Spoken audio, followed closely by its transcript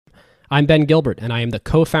I'm Ben Gilbert, and I am the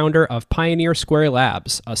co-founder of Pioneer Square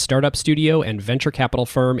Labs, a startup studio and venture capital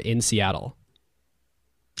firm in Seattle.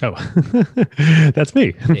 Oh, that's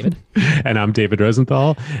me. David. And I'm David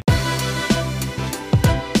Rosenthal.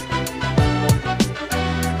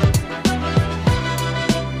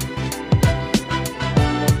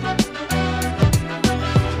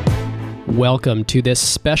 Welcome to this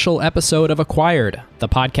special episode of Acquired, the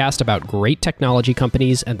podcast about great technology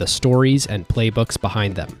companies and the stories and playbooks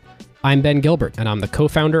behind them. I'm Ben Gilbert, and I'm the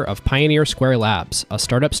co-founder of Pioneer Square Labs, a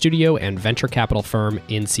startup studio and venture capital firm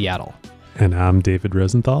in Seattle. And I'm David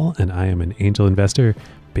Rosenthal, and I am an angel investor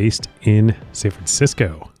based in San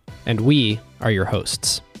Francisco. And we are your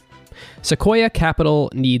hosts. Sequoia Capital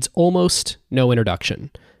needs almost no introduction.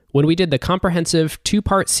 When we did the comprehensive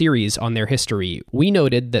two-part series on their history, we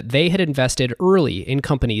noted that they had invested early in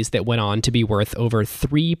companies that went on to be worth over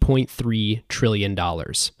 $3.3 trillion.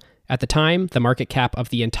 At the time, the market cap of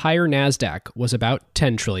the entire NASDAQ was about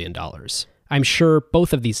 $10 trillion. I'm sure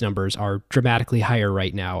both of these numbers are dramatically higher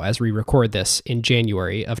right now as we record this in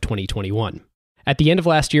January of 2021. At the end of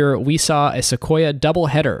last year, we saw a Sequoia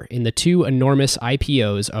doubleheader in the two enormous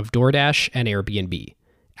IPOs of DoorDash and Airbnb.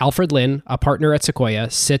 Alfred Lin, a partner at Sequoia,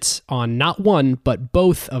 sits on not one, but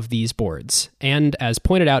both of these boards. And as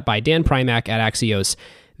pointed out by Dan Primack at Axios,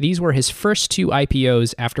 these were his first two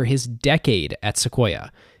IPOs after his decade at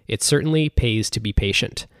Sequoia. It certainly pays to be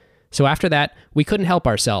patient. So after that, we couldn't help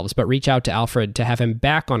ourselves but reach out to Alfred to have him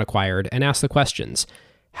back on Acquired and ask the questions.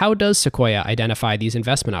 How does Sequoia identify these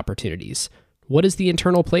investment opportunities? What is the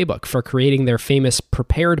internal playbook for creating their famous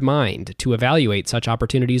prepared mind to evaluate such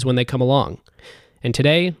opportunities when they come along? And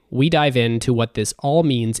today, we dive into what this all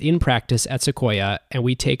means in practice at Sequoia, and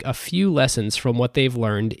we take a few lessons from what they've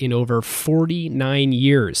learned in over 49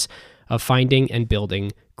 years of finding and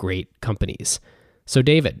building great companies. So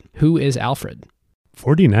David, who is Alfred?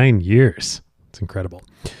 49 years. It's incredible.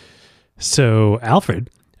 So Alfred,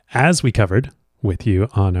 as we covered with you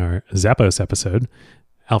on our Zappos episode,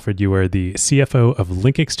 Alfred, you are the CFO of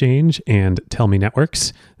Link Exchange and Tell Me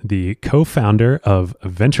Networks, the co-founder of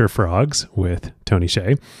Venture Frogs with Tony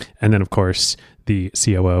Hsieh, and then, of course, the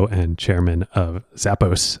COO and chairman of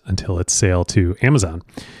Zappos until its sale to Amazon.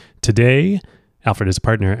 Today, Alfred is a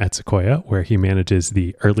partner at Sequoia, where he manages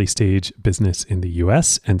the early stage business in the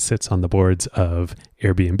US and sits on the boards of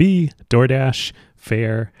Airbnb, DoorDash,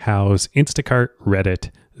 Faire, Houzz, Instacart, Reddit,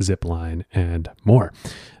 Zipline, and more.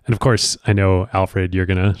 And of course, I know, Alfred, you're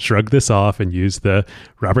going to shrug this off and use the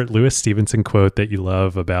Robert Louis Stevenson quote that you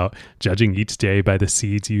love about judging each day by the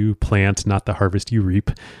seeds you plant, not the harvest you reap.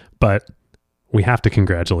 But we have to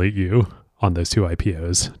congratulate you on those two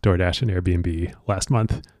IPOs, DoorDash and Airbnb, last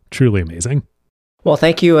month. Truly amazing. Well,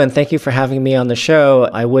 thank you, and thank you for having me on the show.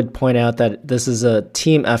 I would point out that this is a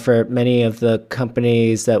team effort. Many of the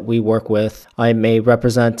companies that we work with, I may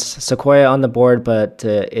represent Sequoia on the board, but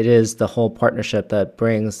it is the whole partnership that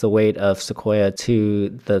brings the weight of Sequoia to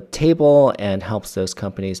the table and helps those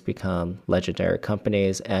companies become legendary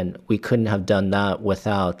companies. And we couldn't have done that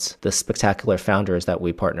without the spectacular founders that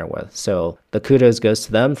we partner with. So the kudos goes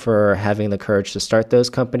to them for having the courage to start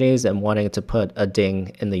those companies and wanting to put a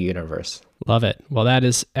ding in the universe. Love it. Well, that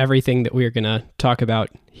is everything that we're going to talk about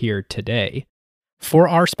here today. For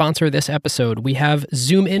our sponsor this episode, we have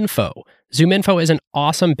ZoomInfo. ZoomInfo is an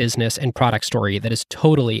awesome business and product story that is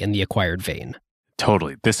totally in the Acquired vein.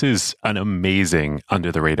 Totally. This is an amazing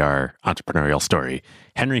under-the-radar entrepreneurial story.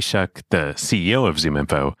 Henry Schuck, the CEO of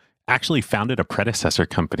ZoomInfo, actually founded a predecessor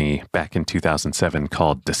company back in 2007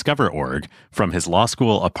 called Discover.org from his law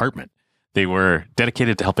school apartment. They were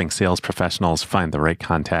dedicated to helping sales professionals find the right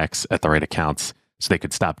contacts at the right accounts so they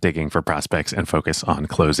could stop digging for prospects and focus on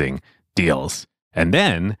closing deals. And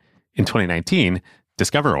then in 2019,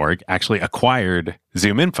 Discover.org actually acquired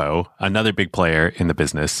ZoomInfo, another big player in the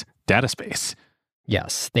business data space.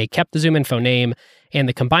 Yes, they kept the ZoomInfo name, and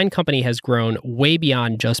the combined company has grown way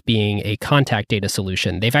beyond just being a contact data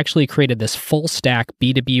solution. They've actually created this full stack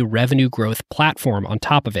B2B revenue growth platform on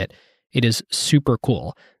top of it. It is super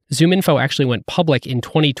cool. ZoomInfo actually went public in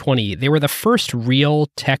 2020. They were the first real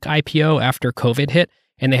tech IPO after COVID hit,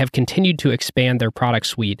 and they have continued to expand their product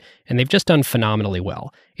suite, and they've just done phenomenally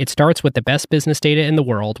well. It starts with the best business data in the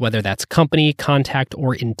world, whether that's company, contact,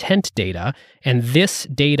 or intent data, and this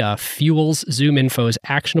data fuels ZoomInfo's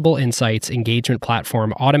actionable insights, engagement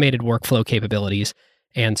platform, automated workflow capabilities,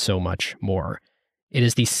 and so much more. It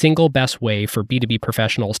is the single best way for B2B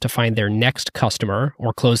professionals to find their next customer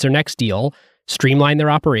or close their next deal, streamline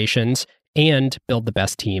their operations, and build the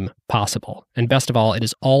best team possible. And best of all, it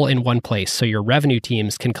is all in one place, so your revenue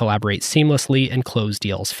teams can collaborate seamlessly and close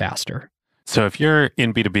deals faster. So if you're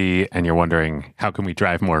in B2B and you're wondering, how can we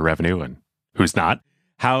drive more revenue and who's not?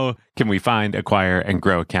 How can we find, acquire, and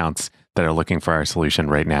grow accounts that are looking for our solution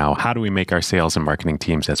right now? How do we make our sales and marketing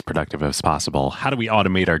teams as productive as possible? How do we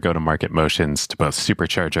automate our go-to-market motions to both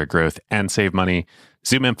supercharge our growth and save money?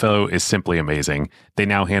 ZoomInfo is simply amazing. They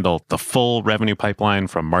now handle the full revenue pipeline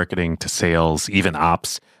from marketing to sales, even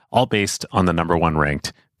ops, all based on the number one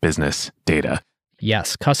ranked business data.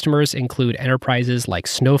 Yes, customers include enterprises like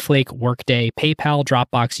Snowflake, Workday, PayPal,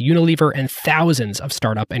 Dropbox, Unilever, and thousands of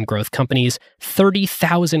startup and growth companies,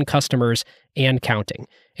 30,000 customers and counting.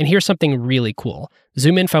 And here's something really cool.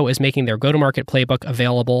 ZoomInfo is making their go-to-market playbook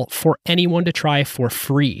available for anyone to try for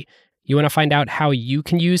free. You want to find out how you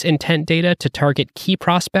can use intent data to target key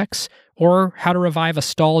prospects, or how to revive a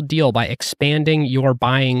stalled deal by expanding your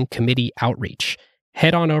buying committee outreach?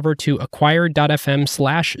 Head on over to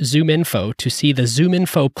acquired.fm/ZoomInfo to see the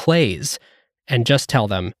ZoomInfo plays, and just tell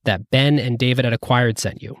them that Ben and David at Acquired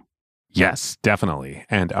sent you. Yes, definitely.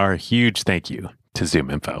 And our huge thank you to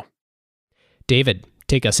ZoomInfo. David,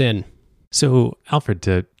 take us in. So, Alfred,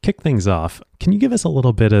 to kick things off, can you give us a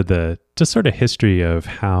little bit of the just sort of history of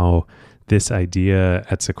how this idea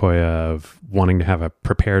at Sequoia of wanting to have a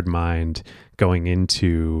prepared mind going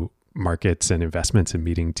into markets and investments and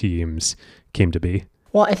meeting teams came to be?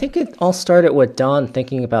 Well, I think it all started with Don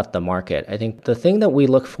thinking about the market. I think the thing that we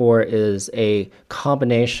look for is a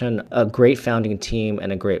combination, a great founding team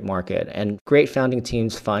and a great market. And great founding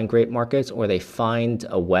teams find great markets, or they find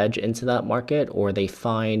a wedge into that market, or they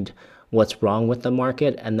find what's wrong with the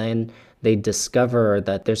market, and then they discover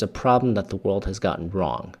that there's a problem that the world has gotten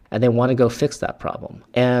wrong, and they want to go fix that problem.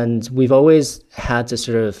 And we've always had to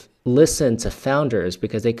sort of listen to founders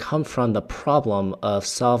because they come from the problem of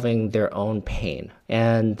solving their own pain.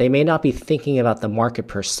 And they may not be thinking about the market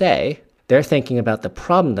per se, they're thinking about the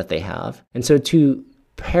problem that they have. And so to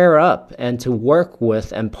pair up and to work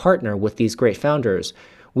with and partner with these great founders,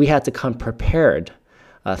 we had to come prepared,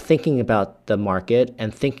 thinking about the market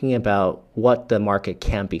and thinking about what the market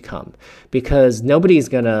can become. Because nobody's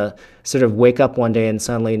going to sort of wake up one day and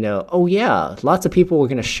suddenly know, oh yeah, lots of people were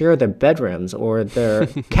going to share their bedrooms or their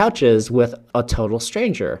couches with a total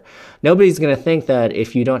stranger. Nobody's going to think that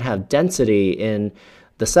if you don't have density in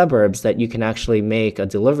the suburbs that you can actually make a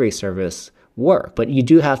delivery service work. But you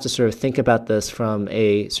do have to sort of think about this from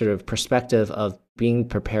a sort of perspective of being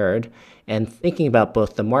prepared and thinking about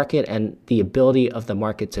both the market and the ability of the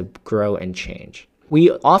market to grow and change.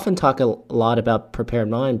 We often talk a lot about prepared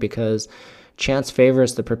mind because chance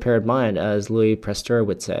favors the prepared mind, as Louis Pasteur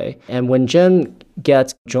would say. And when Jim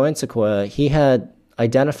Getz joined Sequoia, he had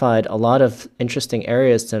identified a lot of interesting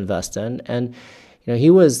areas to invest in. And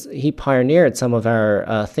he pioneered some of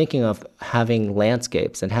our thinking of having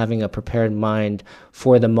landscapes and having a prepared mind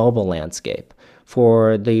for the mobile landscape,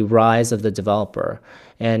 for the rise of the developer.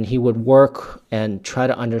 And he would work and try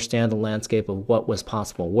to understand the landscape of what was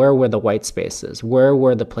possible. Where were the white spaces? Where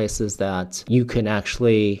were the places that you can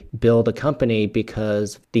actually build a company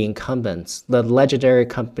because the incumbents, the legendary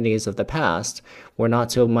companies of the past, were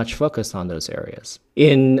not so much focused on those areas.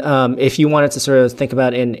 If you wanted to sort of think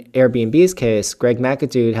about in Airbnb's case, Greg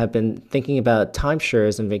McAdoo had been thinking about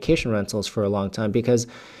timeshares and vacation rentals for a long time because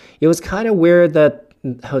it was kind of weird that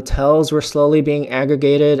hotels were slowly being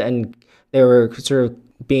aggregated and they were sort of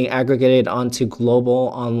being aggregated onto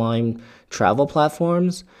global online travel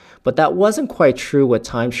platforms. But that wasn't quite true with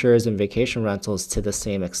timeshares and vacation rentals to the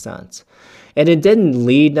same extent. And it didn't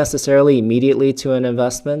lead necessarily immediately to an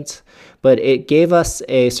investment, but it gave us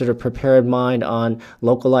a sort of prepared mind on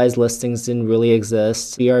localized listings didn't really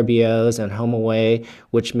exist. VRBOs and HomeAway,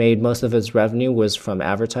 which made most of its revenue was from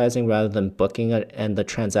advertising rather than booking it and the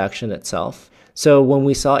transaction itself. So when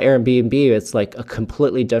we saw Airbnb, it's like a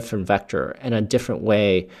completely different vector and a different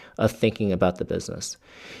way of thinking about the business.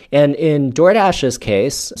 And in DoorDash's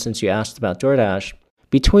case, since you asked about DoorDash,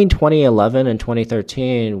 between 2011 and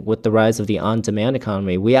 2013, with the rise of the on-demand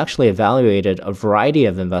economy, we actually evaluated a variety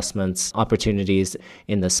of investments opportunities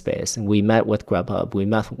in this space. And we met with Grubhub, we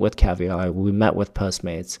met with Caviar, we met with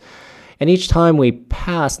Postmates. And each time we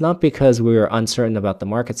passed, not because we were uncertain about the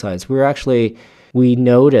market size, we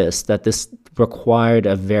noticed that this required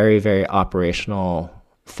a very, very operational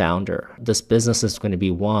founder. This business is going to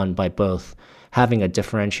be won by both having a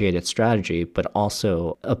differentiated strategy, but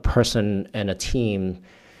also a person and a team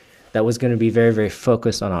that was going to be very, very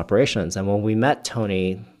focused on operations. And when we met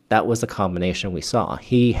Tony, that was the combination we saw.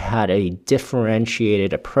 He had a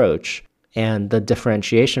differentiated approach, and the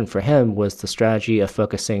differentiation for him was the strategy of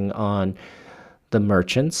focusing on the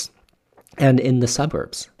merchants and in the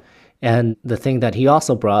suburbs. And the thing that he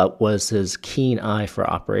also brought was his keen eye for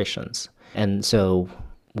operations. And so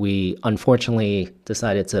We unfortunately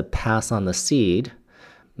decided to pass on the seed,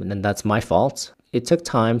 and that's my fault. It took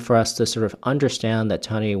time for us to sort of understand that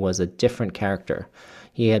Tony was a different character.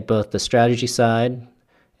 He had both the strategy side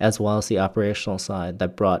as well as the operational side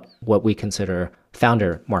that brought what we consider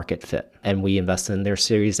founder market fit. And we invested in their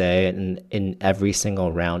Series A and in every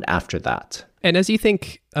single round after that. And as you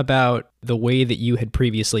think about the way that you had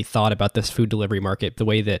previously thought about this food delivery market, the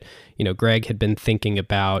way that, Greg had been thinking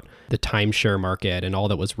about the timeshare market and all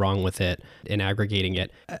that was wrong with it and aggregating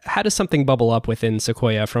it, how does something bubble up within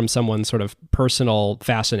Sequoia from someone's sort of personal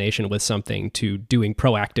fascination with something to doing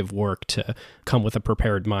proactive work to come with a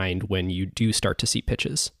prepared mind when you do start to see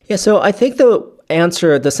pitches? Yeah, so I think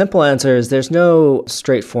the simple answer is there's no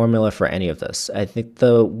straight formula for any of this. I think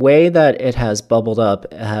the way that it has bubbled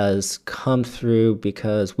up has come through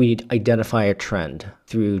because we identify a trend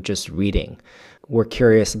through just reading. We're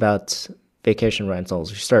curious about vacation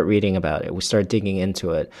rentals. We start reading about it. We start digging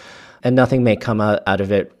into it. And nothing may come out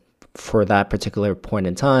of it for that particular point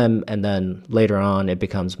in time, and then later on it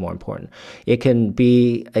becomes more important. It can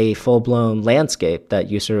be a full-blown landscape that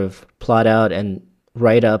you sort of plot out and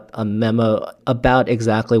write up a memo about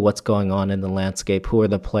exactly what's going on in the landscape, who are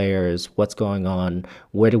the players, what's going on,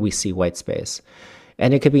 where do we see white space.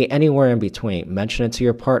 And it could be anywhere in between. Mention it to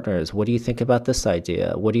your partners. What do you think about this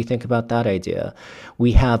idea? What do you think about that idea?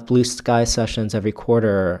 We have blue sky sessions every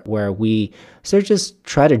quarter where we sort of just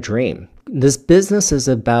try to dream. This business is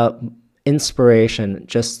about inspiration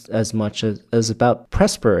just as much as about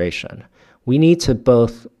perspiration. We need to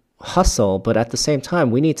both hustle, but at the same time,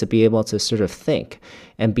 we need to be able to sort of think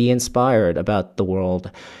and be inspired about the world.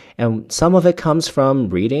 And some of it comes from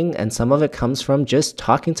reading, and some of it comes from just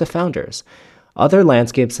talking to founders. Other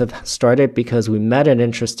landscapes have started because we met an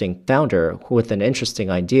interesting founder with an interesting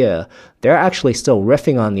idea. They're actually still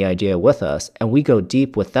riffing on the idea with us, and we go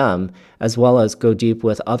deep with them, as well as go deep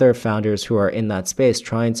with other founders who are in that space,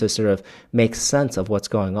 trying to sort of make sense of what's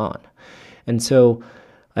going on. And so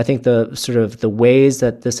I think the ways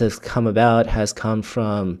that this has come about has come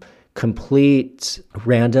from complete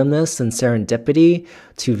randomness and serendipity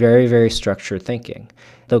to very, very structured thinking.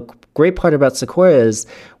 The great part about Sequoia is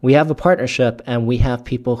we have a partnership and we have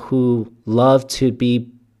people who love to be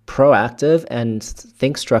proactive and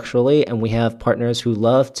think structurally, and we have partners who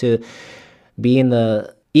love to be in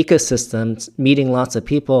the ecosystem, meeting lots of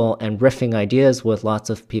people and riffing ideas with lots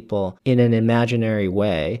of people in an imaginary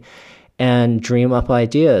way, and dream up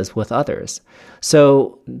ideas with others.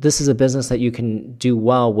 So this is a business that you can do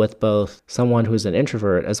well with both someone who's an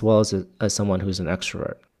introvert as well as someone who's an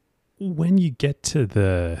extrovert. When you get to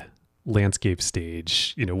the landscape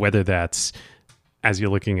stage, whether that's as you're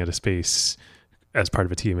looking at a space as part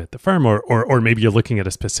of a team at the firm, or maybe you're looking at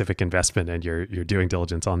a specific investment and you're doing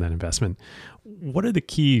diligence on that investment, what are the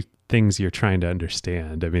key things you're trying to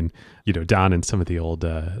understand? I mean, Don and some of the old,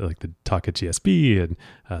 like the talk at GSB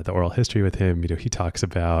and the oral history with him, he talks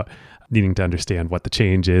about needing to understand what the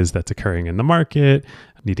change is that's occurring in the market,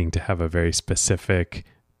 needing to have a very specific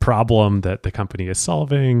problem that the company is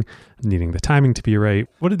solving, needing the timing to be right.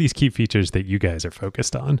 What are these key features that you guys are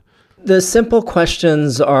focused on? The simple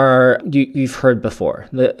questions are you've heard before.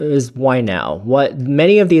 Is why now? What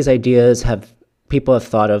many of these ideas people have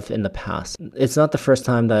thought of in the past. It's not the first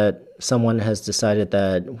time that someone has decided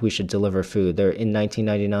that we should deliver food. In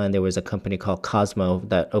 1999, there was a company called Cosmo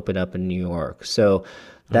that opened up in New York. So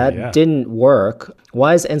that didn't work.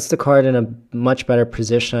 Why is Instacart in a much better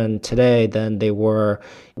position today than they were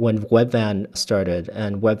when Webvan started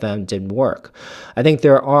and Webvan didn't work? I think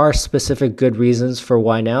there are specific good reasons for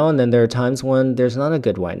why now, and then there are times when there's not a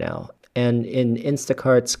good why now. And in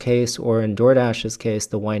Instacart's case or in DoorDash's case,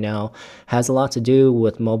 the why now has a lot to do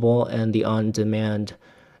with mobile and the on-demand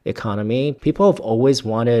economy. People have always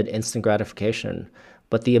wanted instant gratification,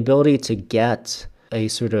 but the ability to get a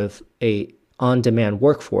sort of a on-demand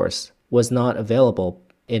workforce was not available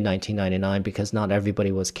in 1999 because not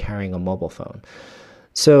everybody was carrying a mobile phone.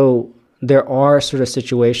 So there are sort of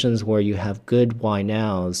situations where you have good why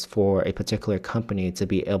nows for a particular company to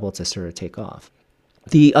be able to sort of take off.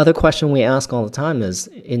 The other question we ask all the time is,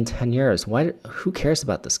 in 10 years, who cares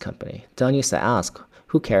about this company? Don used to ask,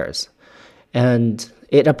 who cares? And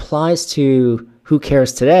it applies to who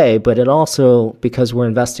cares today, but it also, because we're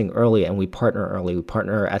investing early and we partner early, we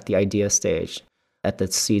partner at the idea stage, at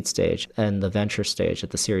the seed stage, and the venture stage at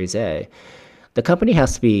the Series A. The company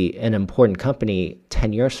has to be an important company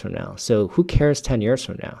 10 years from now. So who cares 10 years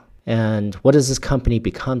from now? And what does this company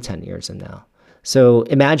become 10 years from now? So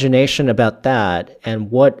imagination about that and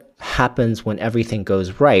what happens when everything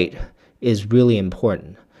goes right is really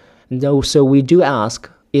important. So we do ask,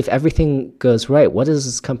 if everything goes right, what does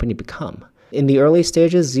this company become? In the early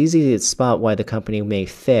stages, it's easy to spot why the company may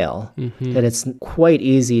fail, and it's quite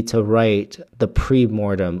easy to write the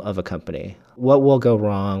pre-mortem of a company. What will go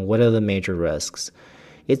wrong? What are the major risks?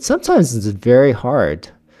 It sometimes is very hard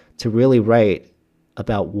to really write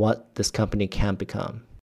about what this company can become.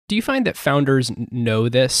 Do you find that founders know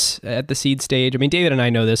this at the seed stage? I mean, David and I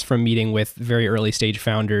know this from meeting with very early stage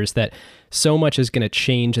founders that so much is going to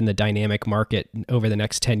change in the dynamic market over the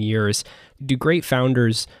next 10 years. Do great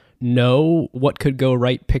founders know what could go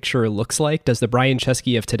right picture looks like? Does the Brian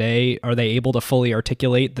Chesky of today, are they able to fully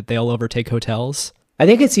articulate that they'll overtake hotels? I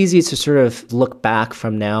think it's easy to sort of look back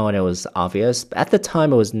from now and it was obvious. At the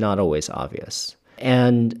time, it was not always obvious.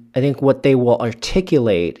 And I think what they will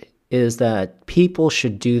articulate is that people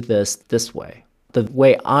should do this way. The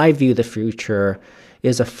way I view the future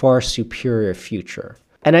is a far superior future.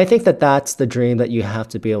 And I think that that's the dream that you have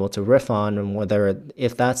to be able to riff on, and whether,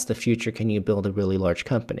 if that's the future, can you build a really large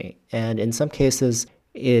company? And in some cases,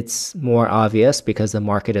 it's more obvious because the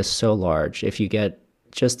market is so large. If you get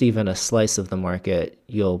just even a slice of the market,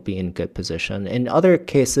 you'll be in good position. In other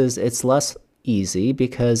cases, it's less easy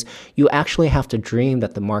because you actually have to dream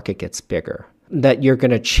that the market gets bigger, that you're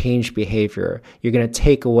going to change behavior. You're going to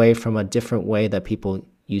take away from a different way that people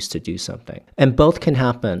used to do something. And both can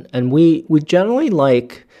happen. And we generally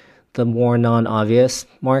like the more non-obvious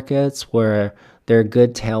markets where there are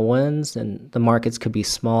good tailwinds and the markets could be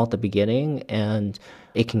small at the beginning and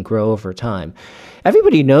it can grow over time.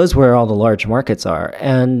 Everybody knows where all the large markets are,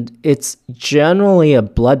 and it's generally a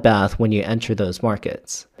bloodbath when you enter those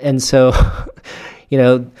markets. And so,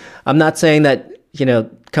 I'm not saying that,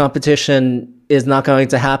 competition is not going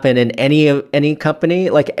to happen in any company.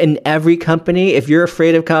 Like in every company, if you're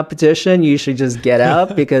afraid of competition, you should just get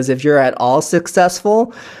out because if you're at all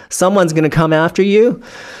successful, someone's going to come after you.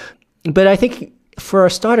 But I think for a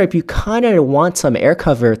startup, you kind of want some air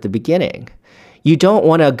cover at the beginning. You don't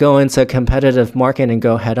want to go into a competitive market and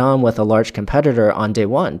go head on with a large competitor on day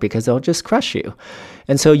one because they'll just crush you.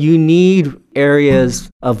 And so you need areas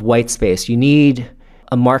of white space. You need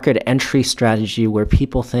a market entry strategy where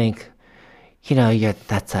people think,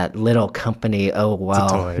 that's that little company. Oh,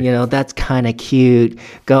 well, that's kind of cute.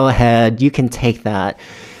 Go ahead. You can take that.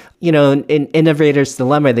 In Innovator's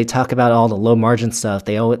Dilemma, they talk about all the low margin stuff.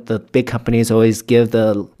 The big companies always give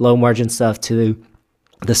the low margin stuff to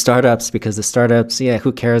the startups because the startups,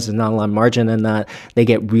 who cares? There's not a lot of margin in that. They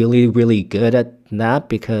get really, really good at that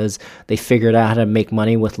because they figured out how to make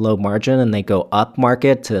money with low margin and they go up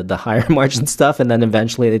market to the higher margin stuff. And then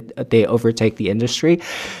eventually they overtake the industry.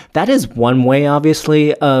 That is one way,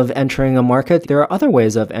 obviously, of entering a market. There are other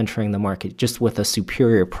ways of entering the market just with a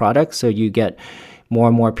superior product. So you get more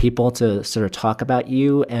and more people to sort of talk about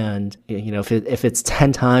you. And, if it's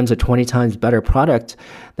 10 times or 20 times better product,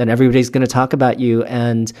 then everybody's going to talk about you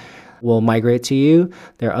and will migrate to you.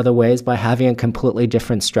 There are other ways by having a completely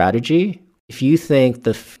different strategy. If you think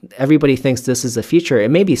everybody thinks this is a feature, it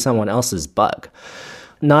may be someone else's bug.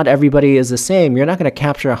 Not everybody is the same. You're not going to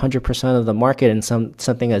capture 100% of the market in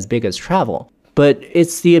something as big as travel. But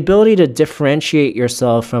it's the ability to differentiate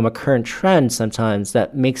yourself from a current trend sometimes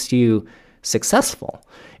that makes you successful.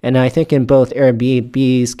 And I think in both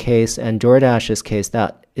Airbnb's case and DoorDash's case,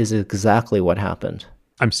 that is exactly what happened.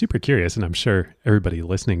 I'm super curious, and I'm sure everybody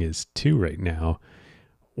listening is too right now.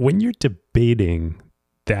 When you're debating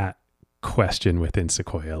that question within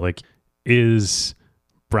Sequoia, is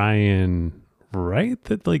Brian right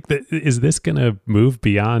that is this going to move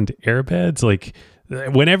beyond airbeds?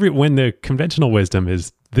 When the conventional wisdom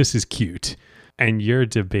is this is cute, and you're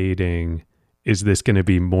debating, is this going to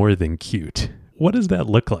be more than cute? What does that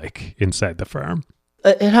look like inside the firm?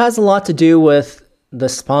 It has a lot to do with the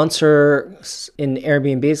sponsor, in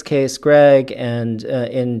Airbnb's case, Greg, and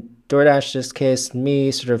in DoorDash's case,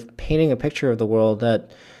 me, sort of painting a picture of the world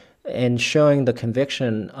and showing the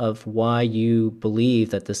conviction of why you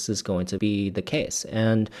believe that this is going to be the case.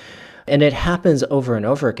 And it happens over and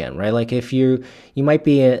over again, right? If you might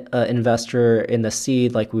be an investor in the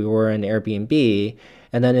seed like we were in Airbnb,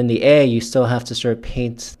 and then in the A, you still have to sort of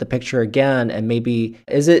paint the picture again, and maybe,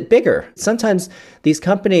 is it bigger? Sometimes these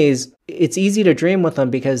companies, it's easy to dream with them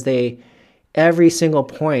because every single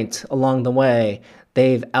point along the way,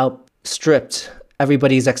 they've outstripped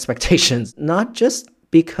everybody's expectations, not just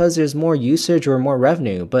because there's more usage or more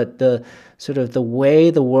revenue, but the way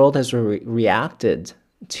the world has reacted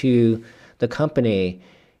to the company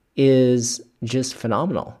is just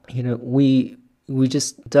phenomenal.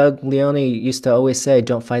 Doug Leone used to always say,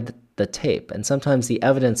 don't fight the tape. And sometimes the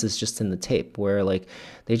evidence is just in the tape where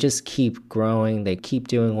they just keep growing, they keep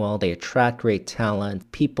doing well, they attract great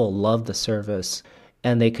talent, people love the service.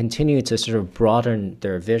 and they continue to sort of broaden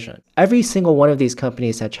their vision. Every single one of these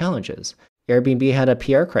companies had challenges. Airbnb had a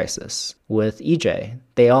PR crisis with EJ.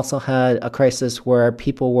 They also had a crisis where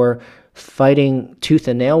people were fighting tooth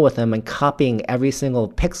and nail with them and copying every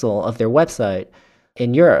single pixel of their website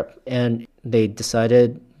in Europe. And they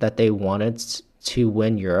decided that they wanted to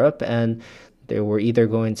win Europe, and they were either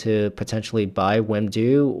going to potentially buy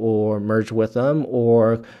Wimdu or merge with them,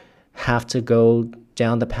 or have to go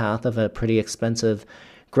down the path of a pretty expensive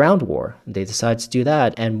ground war. They decided to do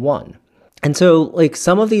that and won. And so, like,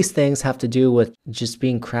 some of these things have to do with just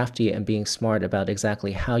being crafty and being smart about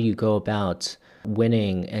exactly how you go about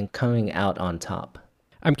winning and coming out on top.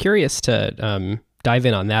 I'm curious to dive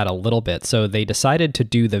in on that a little bit. So they decided to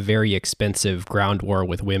do the very expensive ground war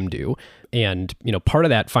with Wimdu, and part of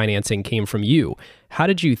that financing came from you. How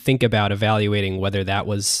did you think about evaluating whether that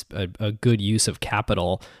was a good use of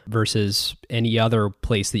capital versus any other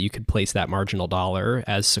place that you could place that marginal dollar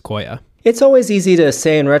as Sequoia? It's always easy to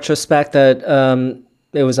say in retrospect that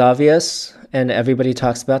it was obvious, and everybody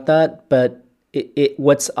talks about that. But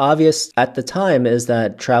what's obvious at the time is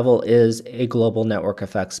that travel is a global network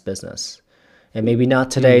effects business. And maybe not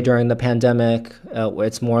today during the pandemic,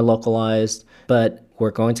 it's more localized, but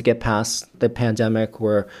we're going to get past the pandemic.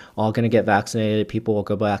 We're all going to get vaccinated. People will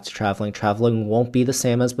go back to traveling. Traveling won't be the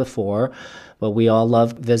same as before, but we all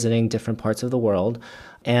love visiting different parts of the world.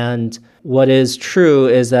 And what is true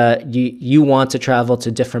is that you want to travel to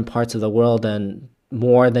different parts of the world and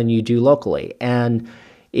more than you do locally. And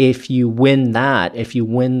if you win that, if you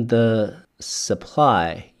win the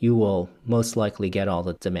supply, you will most likely get all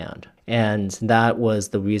the demand. And that was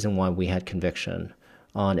the reason why we had conviction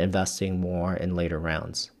on investing more in later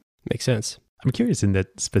rounds. Makes sense. I'm curious, in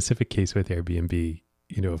that specific case with Airbnb,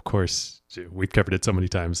 of course, we've covered it so many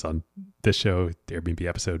times on this show, the Airbnb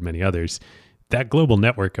episode, many others. That global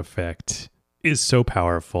network effect is so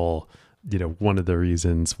powerful. One of the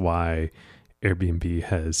reasons why Airbnb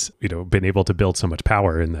has, been able to build so much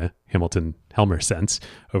power in the Hamilton-Helmer sense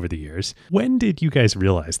over the years. When did you guys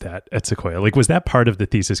realize that at Sequoia? Like, was that part of the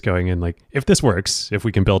thesis going in, like, if this works, if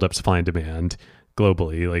we can build up supply and demand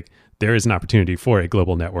globally, like, there is an opportunity for a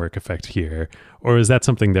global network effect here? Or is that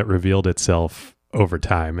something that revealed itself over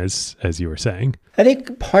time, as you were saying? I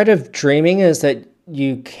think part of dreaming is that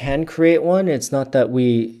you can create one. It's not that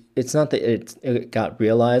it got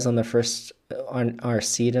realized on our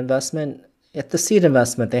seed investment. At the seed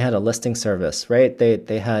investment, they had a listing service, right?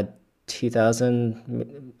 They had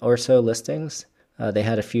 2,000 or so listings. They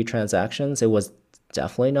had a few transactions. It was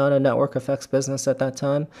definitely not a network effects business at that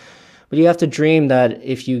time. But you have to dream that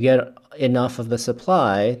if you get enough of the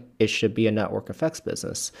supply, it should be a network effects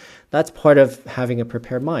business. That's part of having a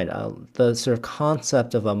prepared mind. The sort of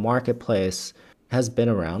concept of a marketplace has been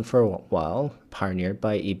around for a while, pioneered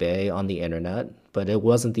by eBay on the internet, but it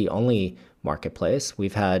wasn't the only marketplace.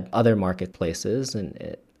 We've had other marketplaces,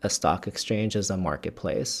 and a stock exchange is a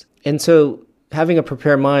marketplace. And so having a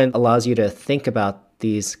prepared mind allows you to think about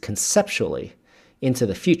these conceptually into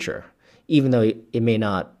the future, even though it may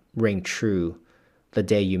not ring true the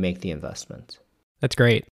day you make the investment. That's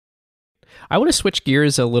great. I want to switch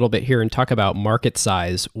gears a little bit here and talk about market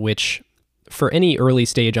size, which for any early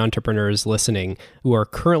stage entrepreneurs listening who are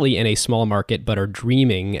currently in a small market but are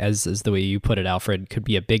dreaming, as the way you put it, Alfred, could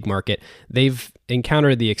be a big market, they've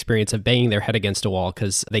encountered the experience of banging their head against a wall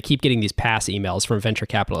because they keep getting these pass emails from venture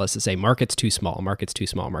capitalists that say, market's too small, market's too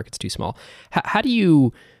small, market's too small. How do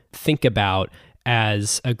you think about,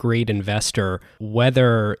 as a great investor,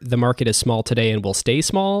 whether the market is small today and will stay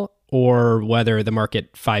small, or whether the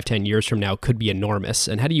market 5-10 years from now could be enormous?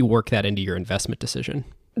 And how do you work that into your investment decision?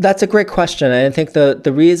 That's a great question. I think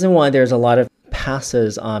the reason why there's a lot of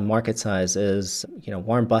passes on market size is,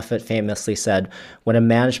 Warren Buffett famously said, when a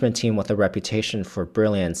management team with a reputation for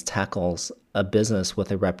brilliance tackles a business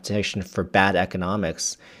with a reputation for bad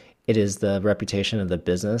economics, it is the reputation of the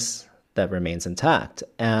business that remains intact.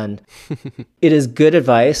 And it is good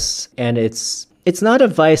advice, and it's not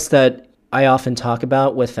advice that I often talk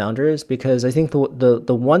about with founders, because I think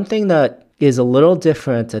the one thing that is a little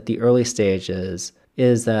different at the early stages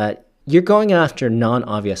is that you're going after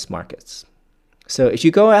non-obvious markets. So if you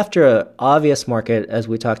go after an obvious market, as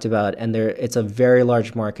we talked about, and it's a very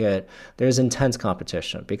large market, there's intense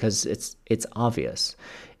competition because it's obvious.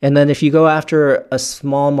 And then if you go after a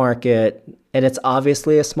small market and it's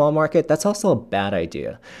obviously a small market, that's also a bad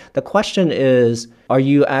idea. The question is, are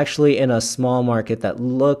you actually in a small market that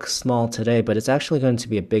looks small today, but it's actually going to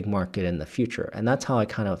be a big market in the future? And that's how I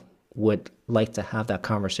kind of would like to have that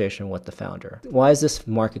conversation with the founder. Why is this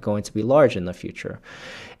market going to be large in the future?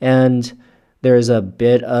 And There's a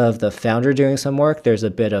bit of the founder doing some work. There's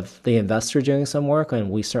a bit of the investor doing some work,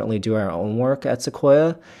 and we certainly do our own work at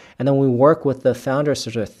Sequoia. And then we work with the founders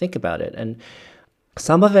to sort of think about it. And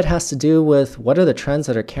some of it has to do with what are the trends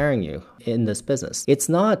that are carrying you in this business. It's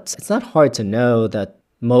not hard to know that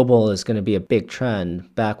mobile is going to be a big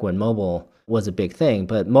trend back when mobile was a big thing,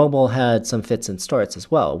 but mobile had some fits and starts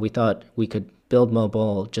as well. We thought we could build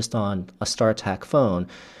mobile just on a StarTAC phone,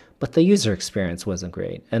 but the user experience wasn't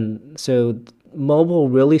great. And so mobile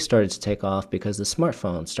really started to take off because the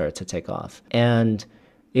smartphone started to take off. And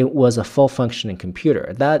it was a full functioning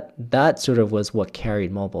computer. That sort of was what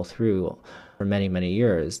carried mobile through for many, many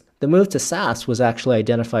years. The move to SaaS was actually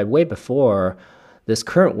identified way before this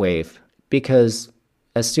current wave, because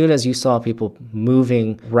as soon as you saw people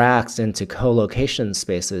moving racks into co-location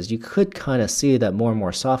spaces, you could kind of see that more and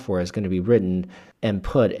more software is going to be written and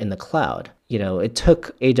put in the cloud. It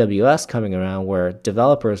took AWS coming around where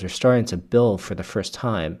developers are starting to build for the first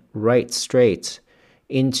time right straight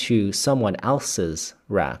into someone else's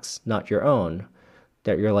racks, not your own,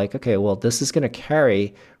 that you're like, okay, well, this is going to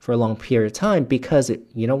carry for a long period of time because it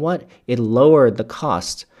lowered the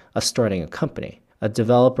cost of starting a company. A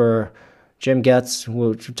developer, Jim Getz,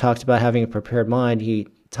 who talked about having a prepared mind, he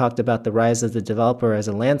talked about the rise of the developer as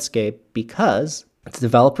a landscape because the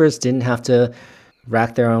developers didn't have to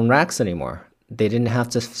rack their own racks anymore. They didn't have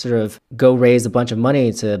to sort of go raise a bunch of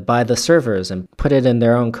money to buy the servers and put it in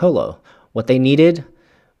their own colo. What they needed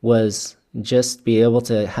was just be able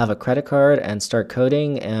to have a credit card and start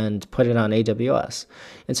coding and put it on AWS.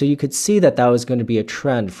 And so you could see that that was going to be a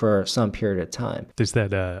trend for some period of time. There's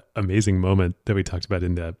that amazing moment that we talked about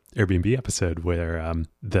in the Airbnb episode where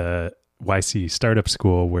the YC startup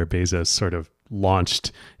school where Bezos sort of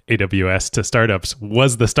launched AWS to startups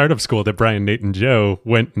was the startup school that Brian, Nate, and Joe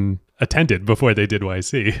went and attended before they did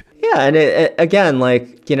YC. Yeah, and again,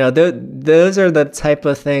 those are the type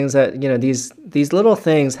of things that, these little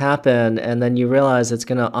things happen, and then you realize it's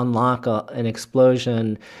going to unlock an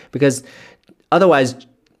explosion, because otherwise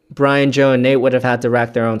Brian, Joe, and Nate would have had to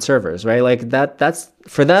rack their own servers, right? Like that's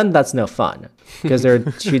for them, that's no fun, because they're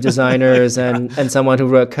two designers and someone who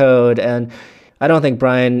wrote code. And I don't think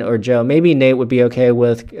Brian or Joe, maybe Nate would be okay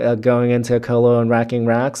with going into colo and racking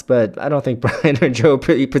racks, but I don't think Brian or Joe are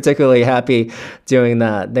particularly happy doing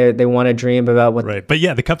that. They want to dream about what... Right. But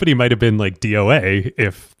yeah, the company might have been like DOA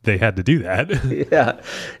if they had to do that. Yeah,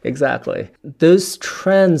 exactly. Those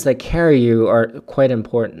trends that carry you are quite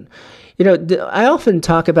important. I often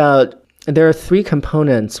talk about there are three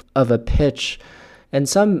components of a pitch, and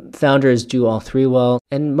some founders do all three well,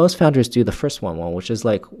 and most founders do the first one well, which is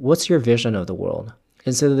like, what's your vision of the world?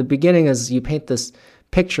 And so the beginning is you paint this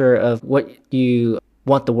picture of what you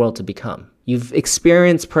want the world to become. You've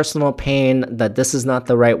experienced personal pain that this is not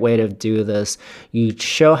the right way to do this. You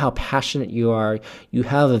show how passionate you are. You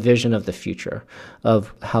have a vision of the future,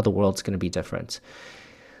 of how the world's going to be different.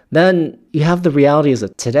 Then you have the realities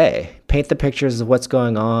of today. Paint the pictures of what's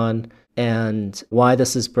going on and why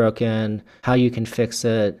this is broken, how you can fix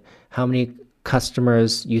it, how many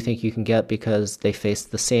customers you think you can get because they face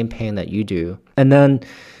the same pain that you do. And then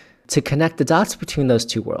to connect the dots between those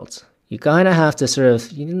two worlds, you kind of have to sort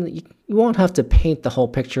of, you won't have to paint the whole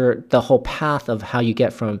picture, the whole path of how you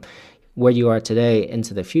get from where you are today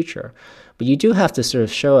into the future. But you do have to sort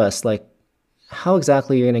of show us like how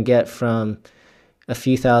exactly you're going to get from a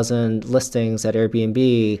few thousand listings at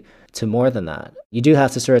Airbnb to more than that. You do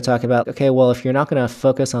have to sort of talk about, okay, well, if you're not going to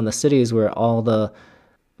focus on the cities where all the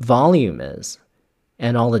volume is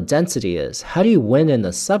and all the density is, how do you win in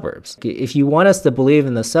the suburbs? If you want us to believe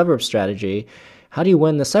in the suburb strategy, how do you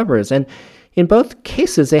win the suburbs? And in both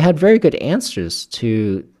cases, they had very good answers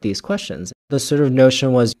to these questions. The sort of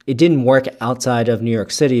notion was it didn't work outside of New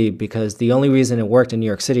York City because the only reason it worked in New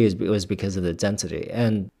York City was because of the density.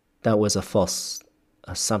 And that was a false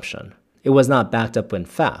assumption. It was not backed up in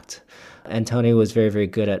fact. And Tony was very, very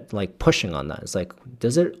good at like pushing on that. It's like,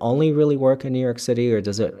 does it only really work in New York City or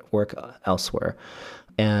does it work elsewhere?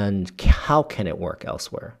 And how can it work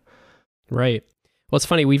elsewhere? Right. Well, it's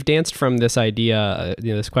funny. We've danced from this idea,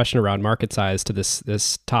 this question around market size to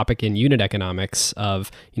this topic in unit economics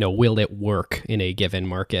of, will it work in a given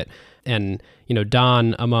market? And,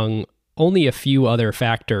 Don, among only a few other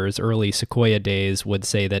factors, early Sequoia days would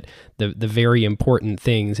say that the very important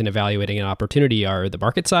things in evaluating an opportunity are the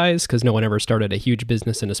market size, because no one ever started a huge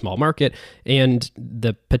business in a small market, and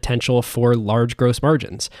the potential for large gross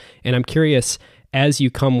margins. And I'm curious, as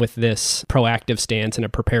you come with this proactive stance and a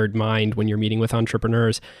prepared mind when you're meeting with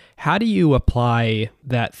entrepreneurs, how do you apply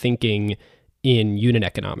that thinking in unit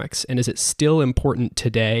economics? And is it still important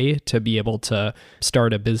today to be able to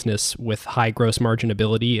start a business with high gross margin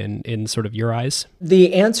ability in sort of your eyes?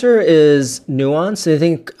 The answer is nuanced. I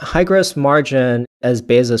think high gross margin, as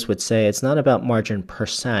Bezos would say, it's not about margin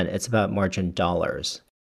percent, it's about margin dollars.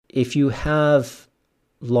 If you have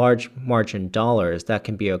large margin dollars, that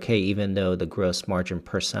can be okay, even though the gross margin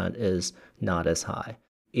percent is not as high.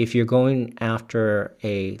 If you're going after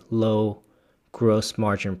a low gross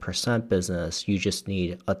margin percent business, you just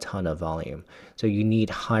need a ton of volume. So you need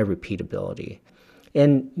high repeatability.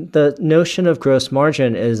 And the notion of gross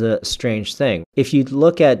margin is a strange thing. If you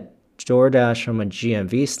look at DoorDash from a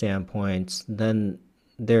GMV standpoint, then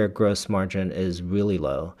their gross margin is really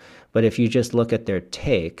low. But if you just look at their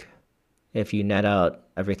take, if you net out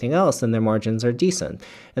everything else, then their margins are decent.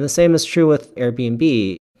 And the same is true with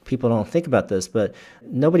Airbnb. People don't think about this, but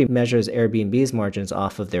nobody measures Airbnb's margins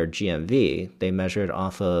off of their GMV. They measure it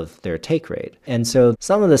off of their take rate. And so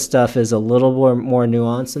some of this stuff is a little more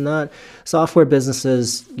nuanced than that. Software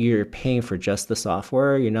businesses, you're paying for just the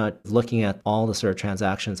software. You're not looking at all the sort of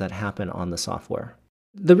transactions that happen on the software.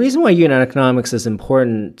 The reason why unit economics is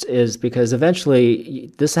important is because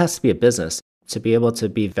eventually this has to be a business. To be able to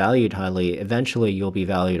be valued highly, eventually you'll be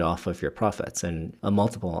valued off of your profits and a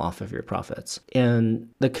multiple off of your profits. And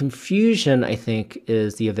the confusion, I think,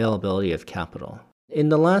 is the availability of capital. In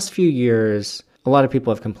the last few years, a lot of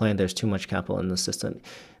people have complained there's too much capital in the system.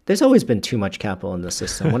 There's always been too much capital in the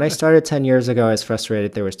system. When I started 10 years ago, I was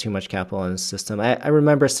frustrated there was too much capital in the system. I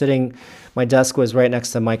remember my desk was right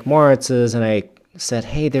next to Mike Moritz's, and I said,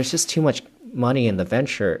 hey, there's just too much money in the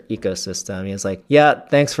venture ecosystem. He was like, yeah,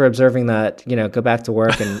 thanks for observing that, go back to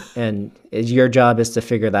work and your job is to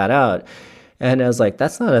figure that out. And I was like,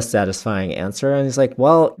 that's not a satisfying answer. And he's like,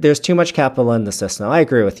 well, there's too much capital in the system. I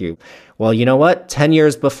agree with you. Well, you know what? 10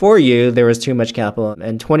 years before you, there was too much capital.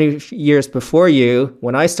 And 20 years before you,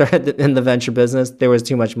 when I started in the venture business, there was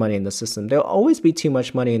too much money in the system. There'll always be too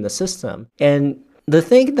much money in the system. And the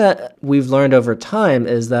thing that we've learned over time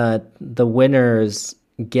is that the winners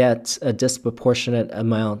get a disproportionate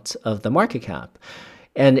amount of the market cap.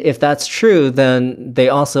 And if that's true, then they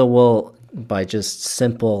also will, by just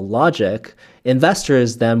simple logic,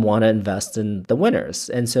 investors then want to invest in the winners.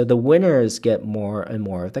 And so the winners get more and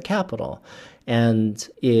more of the capital. And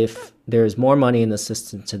if there's more money in the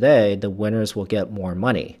system today, the winners will get more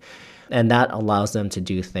money. And that allows them to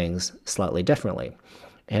do things slightly differently.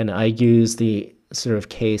 And I use the sort of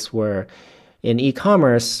case where in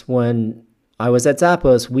e-commerce, when I was at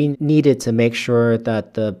Zappos, we needed to make sure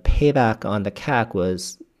that the payback on the CAC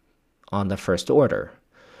was on the first order.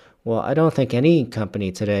 Well, I don't think any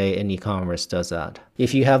company today in e-commerce does that.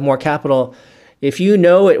 If you have more capital, if you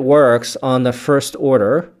know it works on the first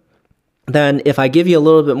order, then if I give you a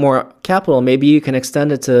little bit more capital, maybe you can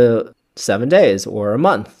extend it to 7 days or a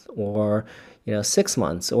month or 6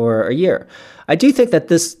 months or a year. I do think that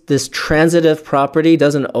this transitive property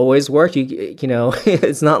doesn't always work.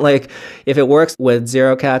 It's not like if it works with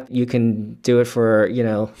zero CAC, you can do it for,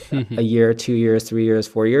 a year, 2 years, 3 years,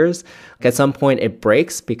 4 years. At some point it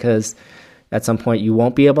breaks because at some point you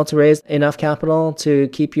won't be able to raise enough capital to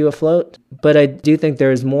keep you afloat. But I do think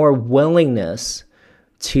there's more willingness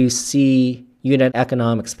to see unit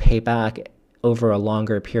economics pay back over a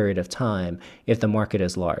longer period of time if the market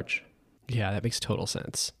is large. Yeah, that makes total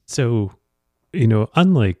sense. So,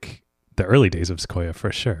 unlike the early days of Sequoia, for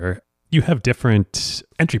sure, you have different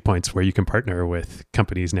entry points where you can partner with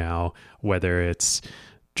companies now, whether it's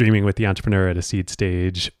dreaming with the entrepreneur at a seed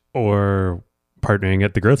stage or partnering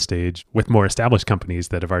at the growth stage with more established companies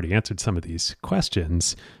that have already answered some of these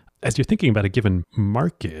questions. As you're thinking about a given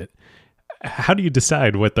market, how do you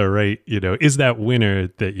decide what the right, is that winner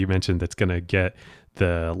that you mentioned that's going to get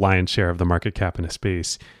the lion's share of the market cap in a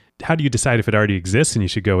space? How do you decide if it already exists and you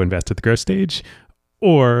should go invest at the growth stage,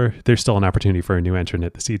 or there's still an opportunity for a new entrant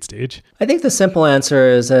at the seed stage? I think the simple answer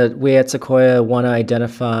is that we at Sequoia want to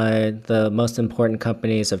identify the most important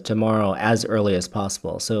companies of tomorrow as early as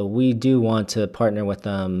possible. So we do want to partner with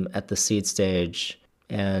them at the seed stage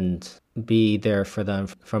and be there for them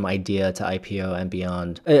from idea to IPO and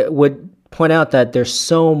beyond. It would point out that there's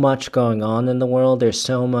so much going on in the world, there's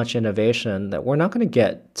so much innovation that we're not going to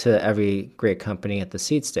get to every great company at the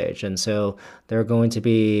seed stage. And so there are going to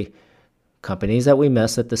be companies that we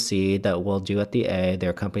miss at the seed that we'll do at the A. There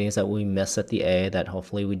are companies that we miss at the A that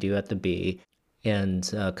hopefully we do at the B, and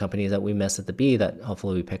companies that we miss at the B that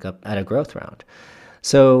hopefully we pick up at a growth round.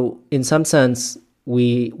 So in some sense,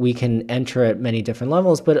 we can enter at many different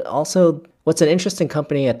levels, but also what's an interesting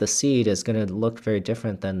company at the seed is going to look very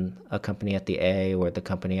different than a company at the A or the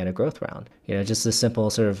company at a growth round. Just a simple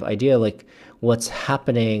sort of idea like what's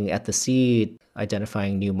happening at the seed,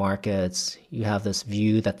 identifying new markets. You have this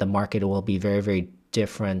view that the market will be very, very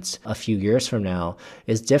different a few years from now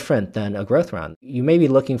is different than a growth round. You may be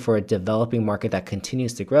looking for a developing market that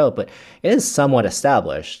continues to grow, but it is somewhat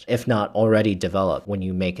established, if not already developed, when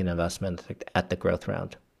you make an investment at the growth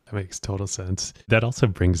round. That makes total sense. That also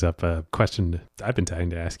brings up a question I've been dying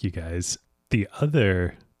to ask you guys. The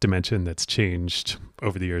other dimension that's changed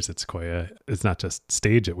over the years at Sequoia is not just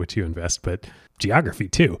stage at which you invest, but geography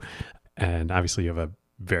too. And obviously you have a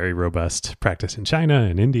very robust practice in China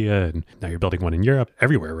and India, and now you're building one in Europe,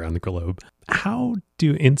 everywhere around the globe. How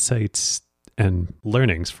do insights and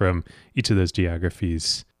learnings from each of those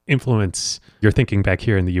geographies influence your thinking back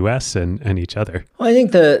here in the US and each other? Well, I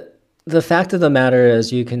think the fact of the matter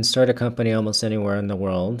is you can start a company almost anywhere in the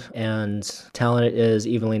world, and talent is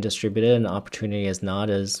evenly distributed and opportunity is not,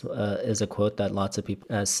 is a quote that lots of people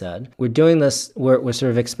have said. We're doing this, we're sort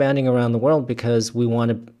of expanding around the world because we want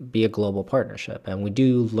to be a global partnership, and we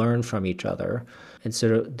do learn from each other. And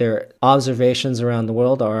sort of their observations around the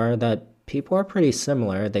world are that people are pretty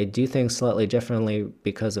similar. They do things slightly differently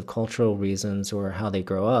because of cultural reasons or how they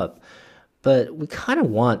grow up. But we kind of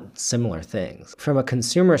want similar things. From a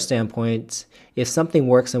consumer standpoint, if something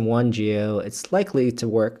works in one geo, it's likely to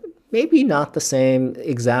work, maybe not the same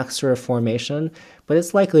exact sort of formation, but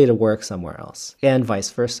it's likely to work somewhere else, and vice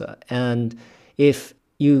versa. And if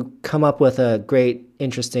you come up with a great,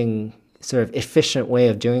 interesting, sort of efficient way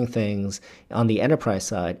of doing things on the enterprise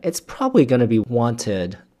side, it's probably going to be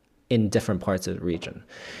wanted in different parts of the region.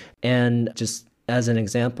 And just as an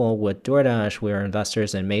example, with DoorDash, we're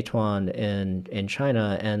investors in Meituan in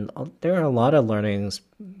China, and there are a lot of learnings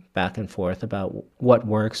back and forth about what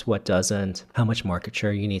works, what doesn't, how much market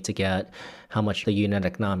share you need to get, how much the unit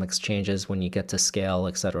economics changes when you get to scale,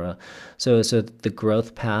 et cetera. So the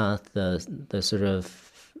growth path, the sort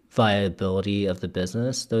of viability of the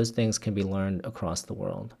business, those things can be learned across the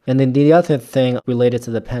world. And then the other thing related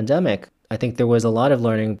to the pandemic, I think there was a lot of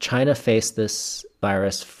learning. China faced this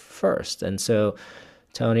virus first. And so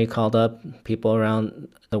Tony called up people around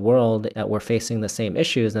the world that were facing the same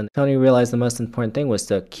issues. And Tony realized the most important thing was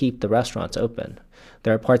to keep the restaurants open.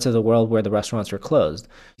 There are parts of the world where the restaurants are closed.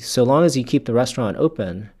 So long as you keep the restaurant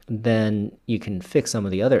open, then you can fix some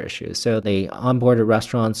of the other issues. So they onboarded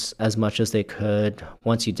restaurants as much as they could.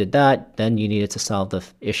 Once you did that, then you needed to solve the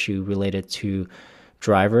issue related to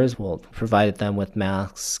drivers. Well, provided them with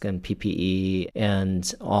masks and PPE,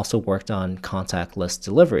 and also worked on contactless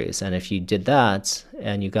deliveries. And if you did that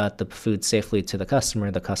and you got the food safely to the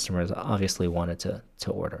customers obviously wanted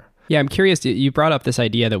to order. Yeah, I'm curious. You brought up this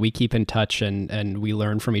idea that we keep in touch and we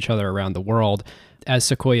learn from each other around the world. As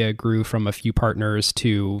Sequoia grew from a few partners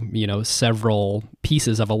to, several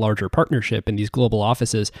pieces of a larger partnership in these global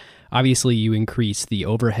offices, obviously you increase the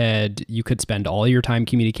overhead. You could spend all your time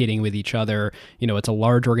communicating with each other. It's a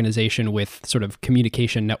large organization with sort of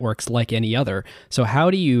communication networks like any other. So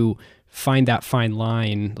how do you find that fine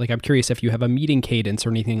line? Like, I'm curious if you have a meeting cadence or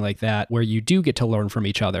anything like that where you do get to learn from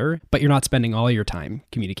each other, but you're not spending all your time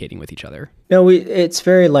communicating with each other. No, it's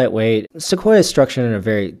very lightweight. Sequoia is structured in a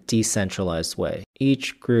very decentralized way.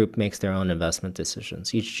 Each group makes their own investment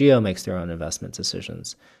decisions. Each geo makes their own investment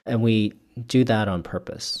decisions. And we do that on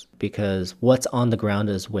purpose because what's on the ground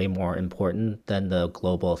is way more important than the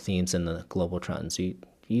global themes and the global trends.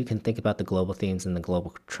 You can think about the global themes and the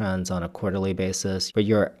global trends on a quarterly basis, but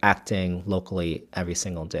you're acting locally every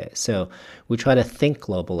single day. So we try to think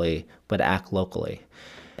globally, but act locally.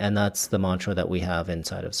 And that's the mantra that we have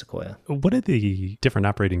inside of Sequoia. What do the different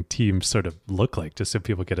operating teams sort of look like, just so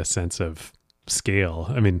people get a sense of scale?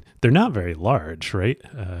 I mean, they're not very large, right?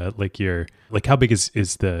 How big is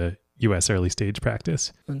the US early stage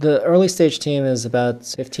practice? The early stage team is about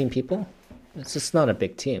 15 people. It's just not a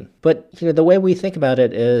big team. But the way we think about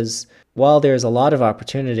it is, while there's a lot of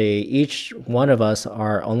opportunity, each one of us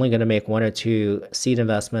are only going to make 1 or 2 seed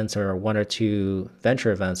investments or 1 or 2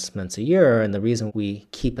 venture investments a year. And the reason we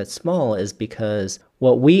keep it small is because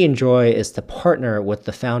what we enjoy is to partner with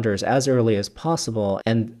the founders as early as possible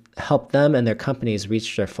and help them and their companies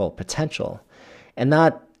reach their full potential. And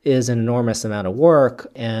that is an enormous amount of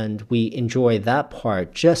work, and we enjoy that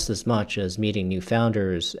part just as much as meeting new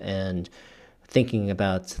founders and thinking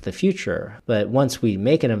about the future. But once we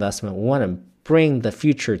make an investment, we want to bring the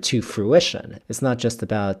future to fruition. It's not just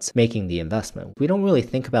about making the investment. We don't really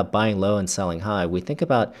think about buying low and selling high. We think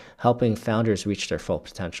about helping founders reach their full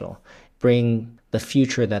potential, bring the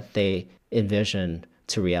future that they envision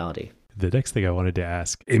to reality. The next thing I wanted to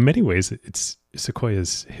ask, in many ways, it's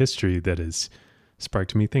Sequoia's history that has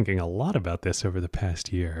sparked me thinking a lot about this over the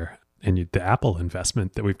past year. And the Apple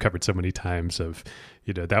investment that we've covered so many times of,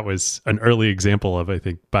 that was an early example of, I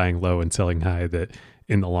think, buying low and selling high that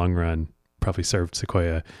in the long run probably served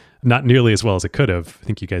Sequoia not nearly as well as it could have. I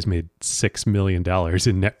think you guys made $6 million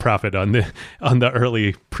in net profit on the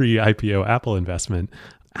early pre-IPO Apple investment.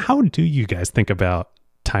 How do you guys think about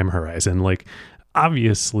time horizon? Like,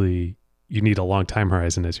 obviously, you need a long time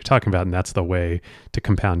horizon as you're talking about, and that's the way to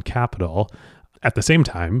compound capital. At the same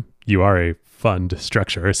time, you are a fund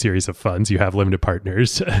structure, a series of funds. You have limited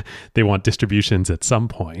partners. They want distributions at some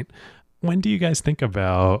point. When do you guys think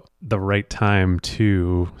about the right time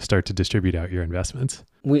to start to distribute out your investments?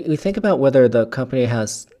 We think about whether the company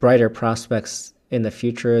has brighter prospects in the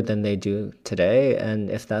future than they do today.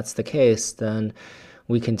 And if that's the case, then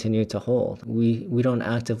we continue to hold. We don't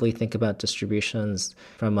actively think about distributions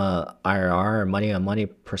from a IRR or money on money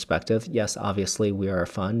perspective. Yes, obviously we are a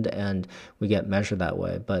fund and we get measured that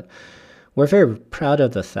way, but we're very proud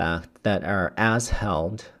of the fact that our as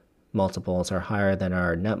held multiples are higher than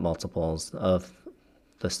our net multiples of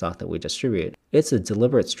the stock that we distribute. It's a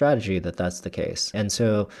deliberate strategy that that's the case. And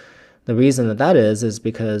so the reason that is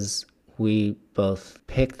because we both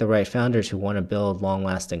pick the right founders who want to build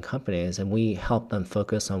long-lasting companies, and we help them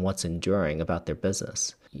focus on what's enduring about their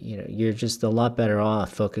business. You're just a lot better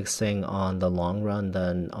off focusing on the long run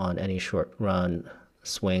than on any short run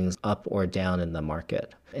swings up or down in the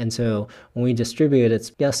market. And so when we distribute,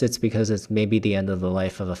 it's because it's maybe the end of the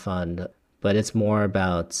life of a fund, but it's more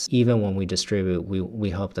about, even when we distribute, we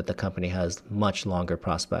hope that the company has much longer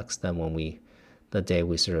prospects than the day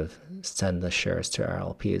we sort of send the shares to our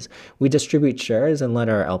LPs. We distribute shares and let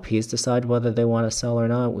our LPs decide whether they want to sell or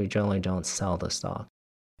not. We generally don't sell the stock.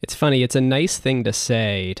 It's funny. It's a nice thing to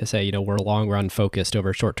say, we're long run focused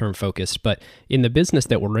over short term focused. But in the business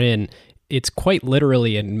that we're in, it's quite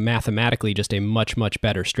literally and mathematically just a much, much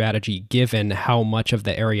better strategy given how much of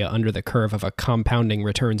the area under the curve of a compounding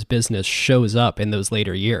returns business shows up in those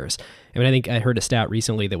later years. I mean, I think I heard a stat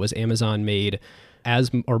recently that was Amazon made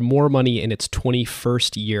more money in its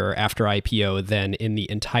 21st year after IPO than in the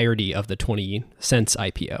entirety of the 20 since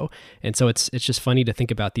IPO. And so it's just funny to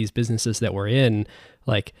think about these businesses that we're in.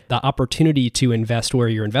 Like, the opportunity to invest where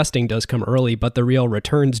you're investing does come early, but the real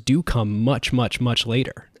returns do come much, much, much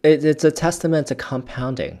later. It's a testament to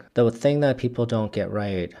compounding. The thing that people don't get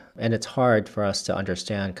right, and it's hard for us to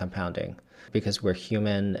understand compounding because we're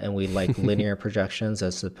human and we like linear projections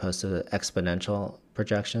as opposed to exponential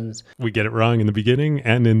projections. We get it wrong in the beginning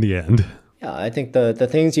and in the end. Yeah, I think the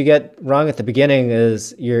things you get wrong at the beginning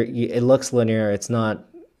is it looks linear.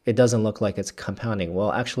 It doesn't look like it's compounding.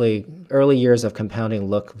 Well, actually, early years of compounding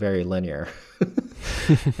look very linear.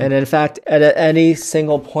 And in fact, at any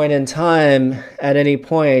single point in time, at any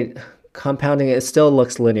point, compounding, it still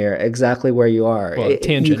looks linear, exactly where you are. Well,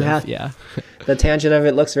 yeah. The tangent of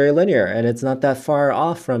it looks very linear, and it's not that far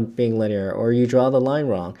off from being linear, or you draw the line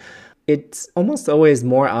wrong. It's almost always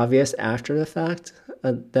more obvious after the fact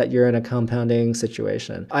that you're in a compounding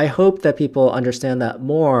situation. I hope that people understand that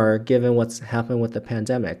more given what's happened with the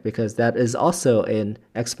pandemic, because that is also an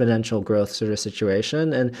exponential growth sort of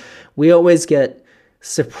situation. And we always get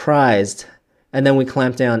surprised and then we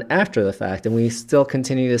clamp down after the fact. And we still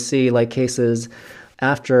continue to see like cases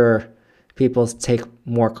after people take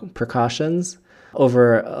more precautions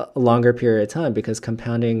over a longer period of time because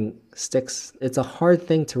compounding sticks. It's a hard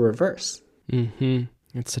thing to reverse. Mm-hmm.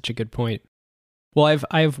 That's such a good point. Well,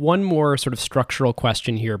 I have one more sort of structural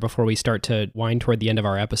question here before we start to wind toward the end of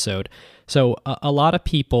our episode. So a lot of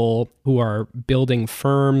people who are building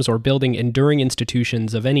firms or building enduring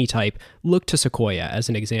institutions of any type look to Sequoia as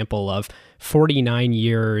an example of 49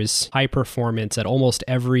 years, high performance at almost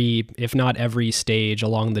every, if not every stage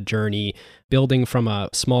along the journey, building from a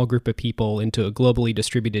small group of people into a globally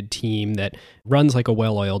distributed team that runs like a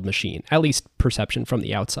well-oiled machine, at least perception from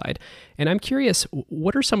the outside. And I'm curious,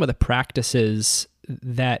 what are some of the practices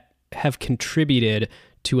that have contributed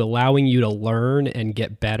to allowing you to learn and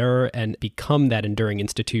get better and become that enduring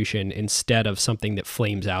institution instead of something that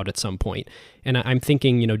flames out at some point? And I'm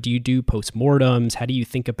thinking, do you do postmortems? How do you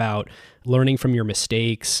think about learning from your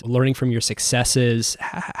mistakes, learning from your successes?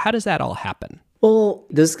 How does that all happen? Well,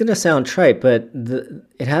 this is going to sound trite, but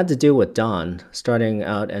it had to do with Don starting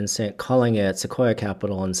out and calling it Sequoia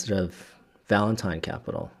Capital instead of Valentine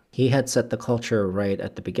Capital. He had set the culture right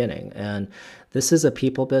at the beginning. And this is a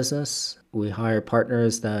people business. We hire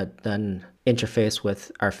partners that then interface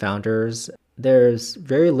with our founders. There's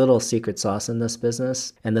very little secret sauce in this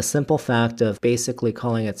business. And the simple fact of basically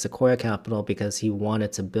calling it Sequoia Capital because he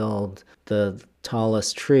wanted to build the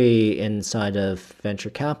tallest tree inside of venture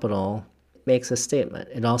capital makes a statement.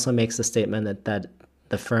 It also makes a statement that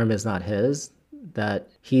the firm is not his, that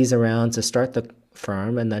he's around to start the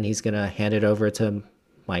firm and then he's going to hand it over to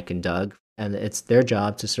Mike and Doug. And it's their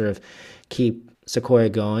job to sort of keep Sequoia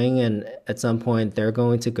going, and at some point they're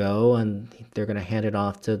going to go and they're going to hand it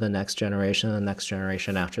off to the next generation and the next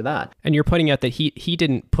generation after that. And you're pointing out that he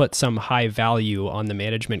didn't put some high value on the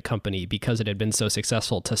management company because it had been so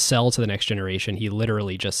successful to sell to the next generation. He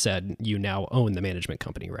literally just said, you now own the management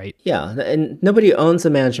company, right? Yeah, and nobody owns the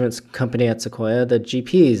management company at Sequoia. The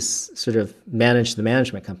GPs sort of manage the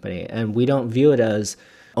management company, and we don't view it as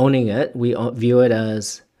owning it. We view it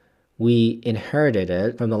as we inherited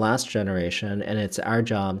it from the last generation, and it's our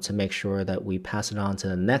job to make sure that we pass it on to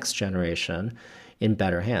the next generation in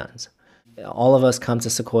better hands. All of us come to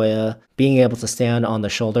Sequoia being able to stand on the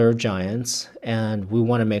shoulder of giants, and we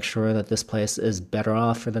want to make sure that this place is better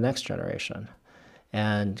off for the next generation.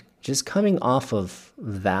 And just coming off of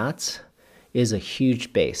that is a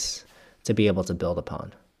huge base to be able to build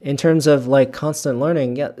upon. In terms of like constant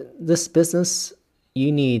learning, yeah, this business, you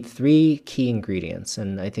need 3 key ingredients.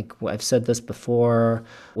 And I think I've said this before,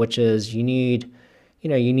 which is you need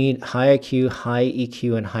high IQ, high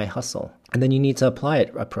EQ, and high hustle. And then you need to apply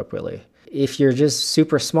it appropriately. If you're just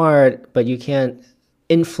super smart, but you can't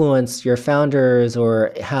influence your founders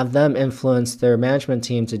or have them influence their management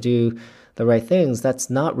team to do the right things, that's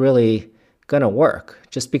not really going to work.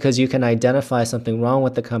 Just because you can identify something wrong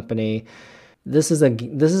with the company, this is a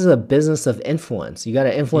business of influence. You got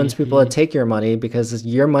to influence people to take your money because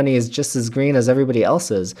your money is just as green as everybody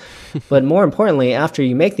else's. But more importantly, after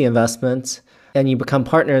you make the investment and you become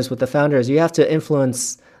partners with the founders, you have to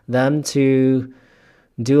influence them to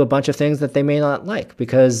do a bunch of things that they may not like,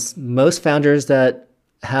 because most founders that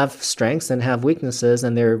have strengths and have weaknesses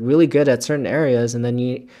and they're really good at certain areas, and then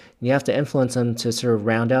you have to influence them to sort of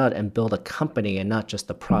round out and build a company and not just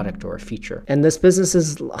a product or a feature. And this business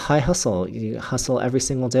is high hustle. You hustle every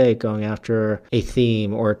single day going after a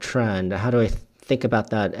theme or a trend. How do I think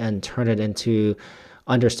about that and turn it into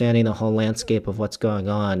understanding the whole landscape of what's going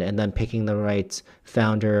on, and then picking the right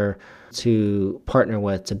founder to partner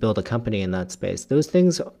with to build a company in that space? Those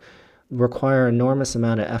things require an enormous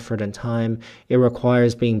amount of effort and time. It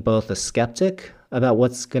requires being both a skeptic about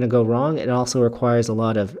what's going to go wrong. It also requires a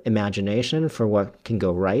lot of imagination for what can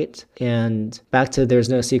go right. And back to there's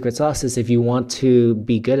no secret sauces. If you want to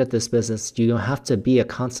be good at this business, you don't have to be a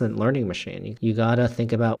constant learning machine. You got to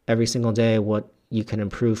think about every single day what you can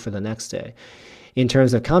improve for the next day. In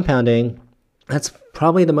terms of compounding, that's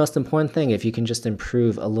probably the most important thing. If you can just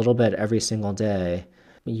improve a little bit every single day,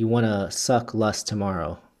 you want to suck less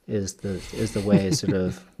tomorrow is the way, sort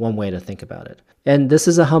of one way to think about it. And this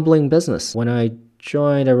is a humbling business. When I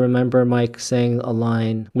joined, I remember Mike saying a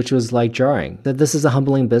line which was like jarring, that this is a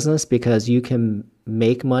humbling business because you can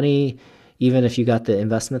make money even if you got the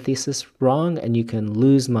investment thesis wrong, and you can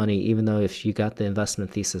lose money even though if you got the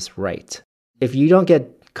investment thesis right. If you don't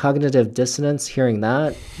get cognitive dissonance hearing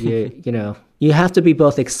that, you have to be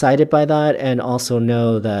both excited by that and also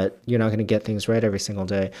know that you're not going to get things right every single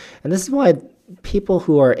day. And this is why people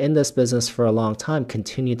who are in this business for a long time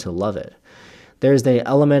continue to love it. There's the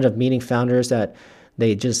element of meeting founders that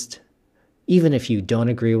they just, even if you don't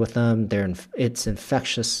agree with them, it's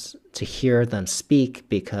infectious to hear them speak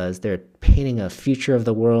because they're painting a future of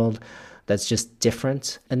the world that's just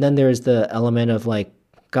different. And then there's the element of like,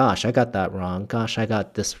 gosh, I got that wrong. Gosh, I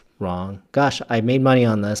got this wrong. Gosh, I made money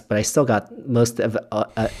on this, but I still got most of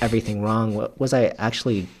everything wrong. Was I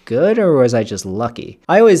actually good, or was I just lucky?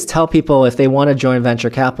 I always tell people if they want to join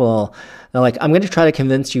venture capital, they're like, I'm going to try to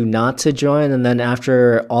convince you not to join. And then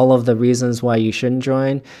after all of the reasons why you shouldn't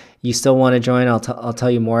join, you still want to join, I'll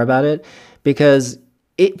tell you more about it, because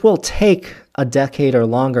it will take a decade or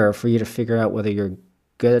longer for you to figure out whether you're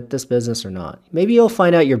good at this business or not. Maybe you'll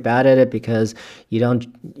find out you're bad at it because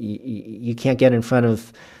you can't get in front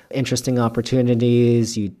of interesting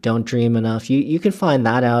opportunities, you don't dream enough. You can find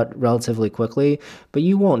that out relatively quickly, but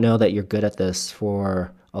you won't know that you're good at this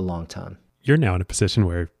for a long time. You're now in a position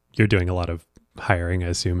where you're doing a lot of hiring, I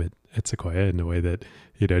assume, at Sequoia, in a way that,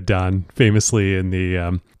 Don famously in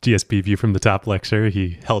the GSP View from the Top lecture,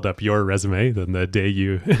 he held up your resume on the day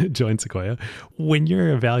you joined Sequoia. When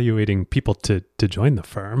you're evaluating people to join the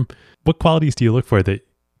firm, what qualities do you look for that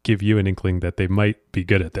give you an inkling that they might be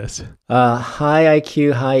good at this? High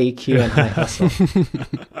IQ, high EQ, and high hustle.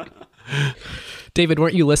 David,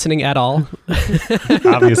 weren't you listening at all?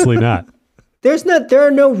 Obviously not. There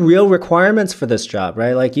are no real requirements for this job,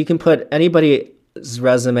 right? Like you can put anybody's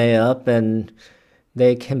resume up and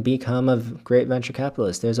they can become a great venture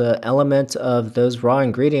capitalist. There's an element of those raw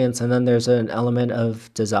ingredients, and then there's an element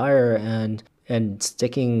of desire and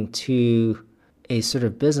sticking to a sort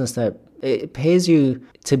of business that it pays you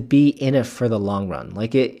to be in it for the long run.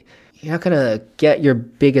 Like you're not gonna get your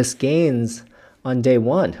biggest gains on day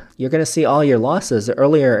one. You're gonna see all your losses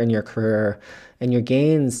earlier in your career, and your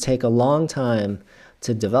gains take a long time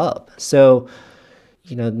to develop. So,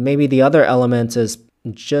 maybe the other element is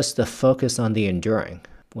just the focus on the enduring,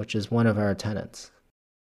 which is one of our tenets.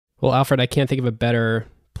 Well, Alfred, I can't think of a better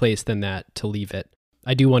place than that to leave it.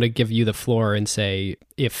 I do want to give you the floor and say,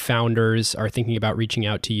 if founders are thinking about reaching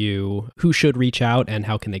out to you, who should reach out and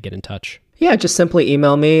how can they get in touch? Yeah, just simply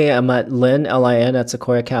email me. I'm at Lin, Lin, at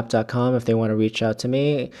sequoiacap.com if they want to reach out to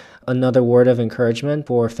me. Another word of encouragement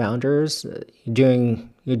for founders,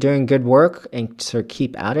 you're doing good work, and sort of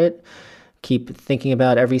keep at it. Keep thinking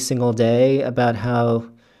about every single day about how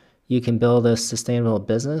you can build a sustainable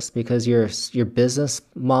business, because your business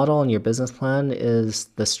model and your business plan is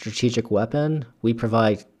the strategic weapon. We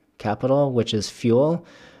provide capital, which is fuel,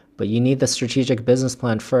 but you need the strategic business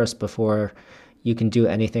plan first before you can do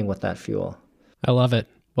anything with that fuel. I love it.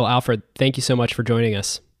 Well, Alfred, thank you so much for joining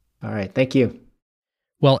us. All right. Thank you.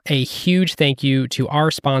 Well, a huge thank you to our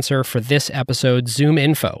sponsor for this episode,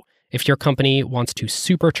 ZoomInfo. If your company wants to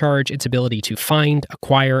supercharge its ability to find,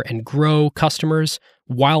 acquire, and grow customers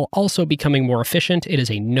while also becoming more efficient, it is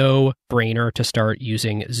a no-brainer to start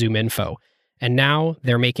using ZoomInfo. And now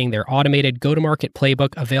they're making their automated go-to-market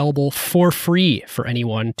playbook available for free for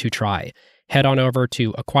anyone to try. Head on over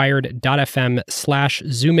to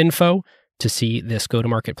acquired.fm/ZoomInfo to see this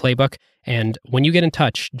go-to-market playbook. And when you get in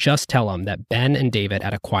touch, just tell them that Ben and David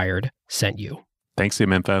at Acquired sent you. Thanks,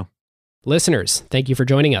 ZoomInfo. Listeners, thank you for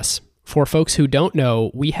joining us. For folks who don't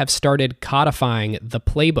know, we have started codifying the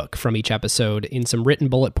playbook from each episode in some written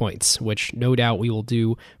bullet points, which no doubt we will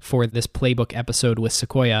do for this playbook episode with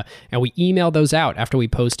Sequoia. And we email those out after we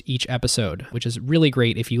post each episode, which is really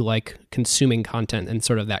great if you like consuming content in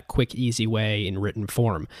sort of that quick, easy way in written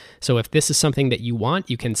form. So if this is something that you want,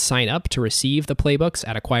 you can sign up to receive the playbooks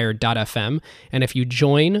at acquired.fm. And if you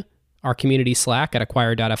join our community Slack at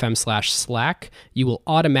acquired.fm/Slack, you will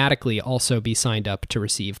automatically also be signed up to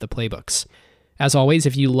receive the playbooks. As always,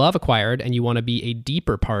 if you love Acquired and you want to be a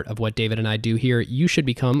deeper part of what David and I do here, you should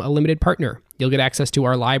become a limited partner. You'll get access to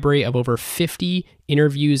our library of over 50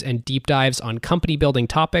 interviews and deep dives on company building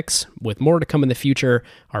topics, with more to come in the future,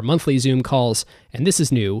 our monthly Zoom calls, and this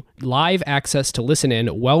is new, live access to listen in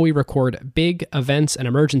while we record big events and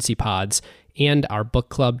emergency pods, and our book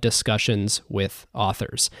club discussions with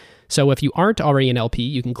authors. So if you aren't already an LP,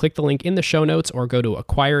 you can click the link in the show notes or go to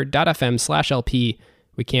acquired.fm/LP.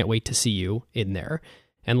 We can't wait to see you in there.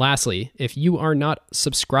 And lastly, if you are not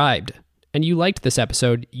subscribed and you liked this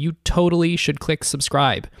episode, you totally should click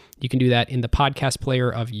subscribe. You can do that in the podcast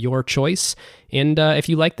player of your choice. And if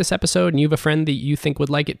you like this episode and you have a friend that you think would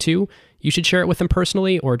like it too, you should share it with them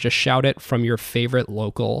personally or just shout it from your favorite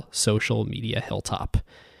local social media hilltop.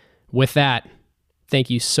 With that, thank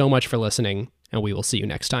you so much for listening, and we will see you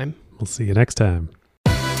next time. We'll see you next time.